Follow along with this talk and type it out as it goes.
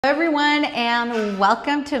Everyone, and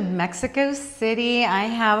welcome to Mexico City. I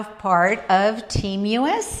have part of Team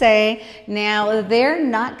USA. Now, they're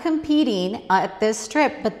not competing at this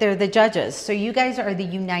trip, but they're the judges. So you guys are the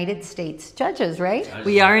United States judges, right?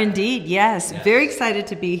 We are indeed, yes. Very excited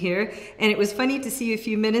to be here. And it was funny to see you a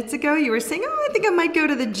few minutes ago. You were saying, oh, I think I might go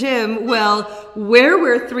to the gym. Well, where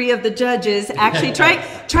were three of the judges actually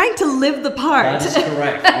trying to live the part?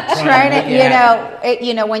 That is correct.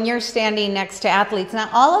 You know, when you're standing next to athletes, now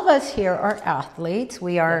all of us here are athletes.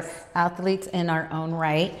 We are athletes in our own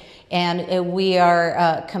right, and we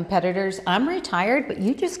are competitors. I'm retired, but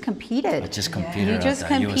you just competed. I just competed. You just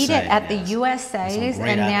competed at the USA's,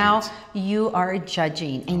 and now you are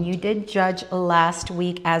judging. And you did judge last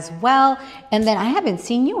week as well. And then I haven't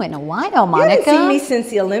seen you in a while, Monica. You haven't seen me since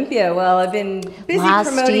the Olympia. Well, I've been busy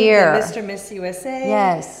promoting the Mr. Miss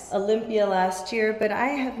USA, Olympia last year, but I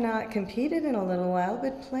have not competed in a little while.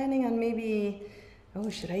 But planning on maybe. Oh,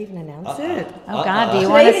 should I even announce it? Oh God, do you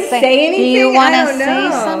want to say anything? Do you want to say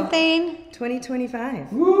something?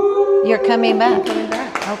 2025. Woo! You're coming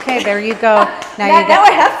back. Okay, there you go. Now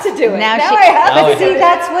I have to do it. Now I have to see,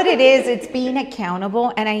 that's what it is. It's being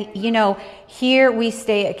accountable. And here we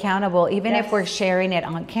stay accountable, even if we're sharing it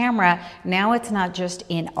on camera. Now it's not just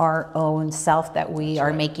in our own self that we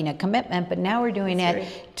are making a commitment, but now we're doing it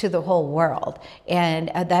to the whole world. And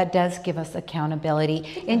that does give us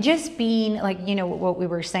accountability. And just being like, what we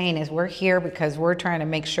were saying is we're here because we're trying to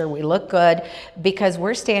make sure we look good, because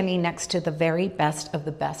we're standing next to the very best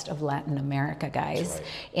of Latin America, guys.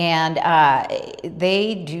 And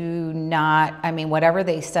they do not, whatever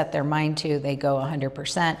they set their mind to, they go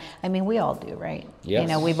 100%. We all do, right?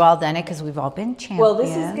 Yes. We've all done it because we've all been champions. Well,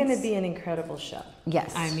 this is going to be an incredible show.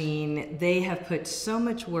 Yes. They have put so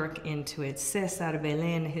much work into it. Cesar,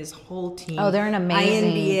 Belen, his whole team. Oh, they're an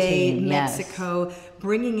amazing INBA, team. Mexico,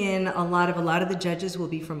 bringing in a lot of the judges will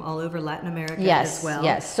be from all over Latin America as well.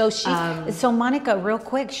 Yes, so she's, so Monica, real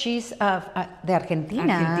quick, she's de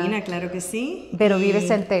Argentina. Argentina, claro que sí. Pero vives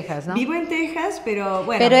en Texas, ¿no? Vivo en Texas, pero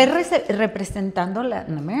bueno. Pero es representando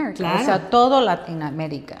Latin America, claro. O sea, todo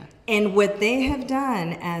Latinoamérica. And what they have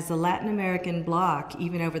done as a Latin American bloc,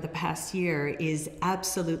 even over the past year, is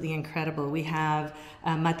absolutely incredible. We have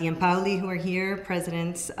Mati and Pauli, who are here,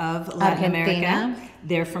 presidents of Latin America.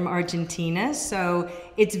 They're from Argentina. So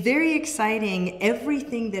it's very exciting,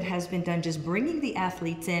 everything that has been done, just bringing the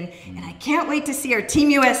athletes in. And I can't wait to see our Team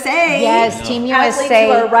USA. Yes, Team USA. Athletes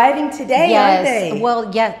who are arriving today, aren't they? Well,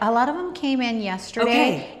 yeah, a lot of them came in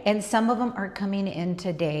yesterday, and some of them are coming in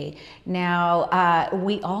today. Now,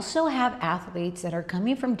 we also have athletes that are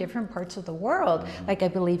coming from different parts of the world. Like I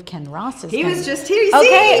believe Ken Ross is He coming. was just here. You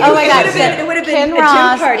okay, see? oh my God. It would have been Ken a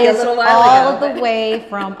Ross gym party is a little while all ago. the way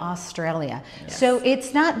from Australia. So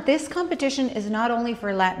it's not, this competition is not only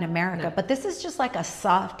for Latin America, but this is just like a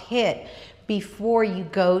soft hit before you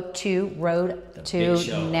go to Road to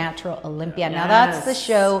Natural Olympia. Now that's the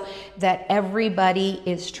show that everybody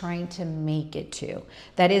is trying to make it to.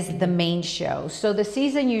 That is the main show. So the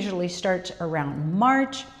season usually starts around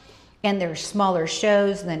March, and there's smaller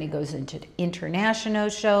shows, then it goes into international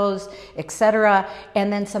shows, etc.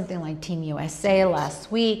 And then something like Team USA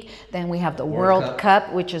last week. Then we have the World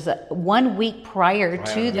Cup, which is 1 week prior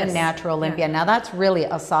to the Natural Olympia. Now that's really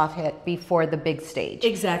a soft hit before the big stage.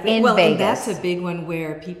 Exactly. In Vegas. And that's a big one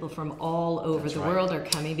where people from all over the world are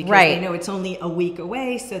coming because they know it's only a week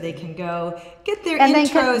away, so they can go get their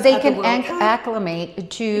intros. And they can acclimate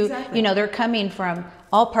to, they're coming from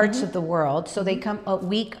all parts of the world, so they come a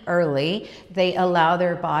week early. They allow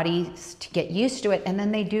their bodies to get used to it, and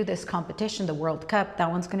then they do this competition, the World Cup.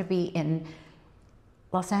 That one's going to be in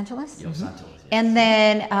Los Angeles. Los Angeles. And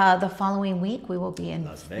then the following week we will be in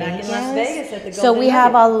Las Vegas. Las Vegas at the So we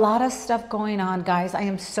have a lot of stuff going on, guys. I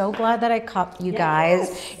am so glad that I caught you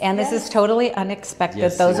guys, and this is totally unexpected.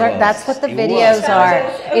 That's what the videos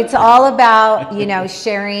are. It's all about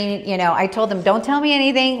sharing. I told them, don't tell me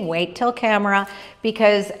anything. Wait till camera,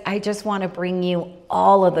 because I just want to bring you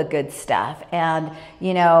all of the good stuff. And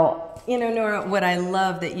Nora, what I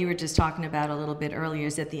love that you were just talking about a little bit earlier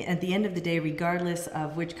is at the end of the day, regardless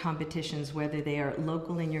of which competitions, whether they are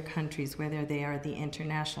local in your countries, whether they are the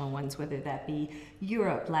international ones, whether that be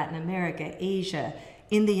Europe, Latin America, Asia,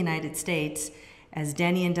 in the United States, as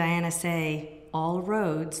Danny and Diana say, all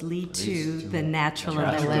roads lead to the Natural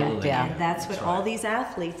Olympia. And that's what all these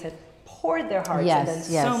athletes have poured their hearts and done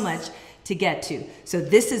so much to get to. So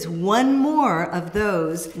this is one more of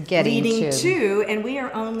those leading to, and we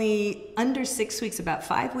are only under 6 weeks, about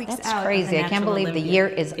 5 weeks out. That's crazy. I can't believe the year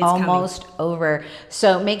is almost over.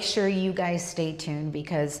 So make sure you guys stay tuned,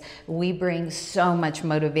 because we bring so much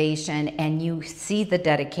motivation, and you see the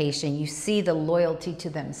dedication, you see the loyalty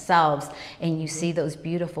to themselves, and you see those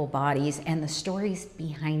beautiful bodies and the stories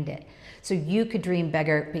behind it. So you could dream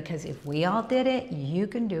bigger, because if we all did it, you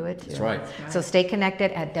can do it too. That's right. So stay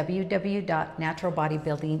connected at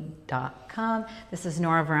www.naturalbodybuilding.com. This is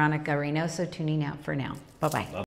Nora, Veronica, Reynoso tuning out for now. Bye-bye.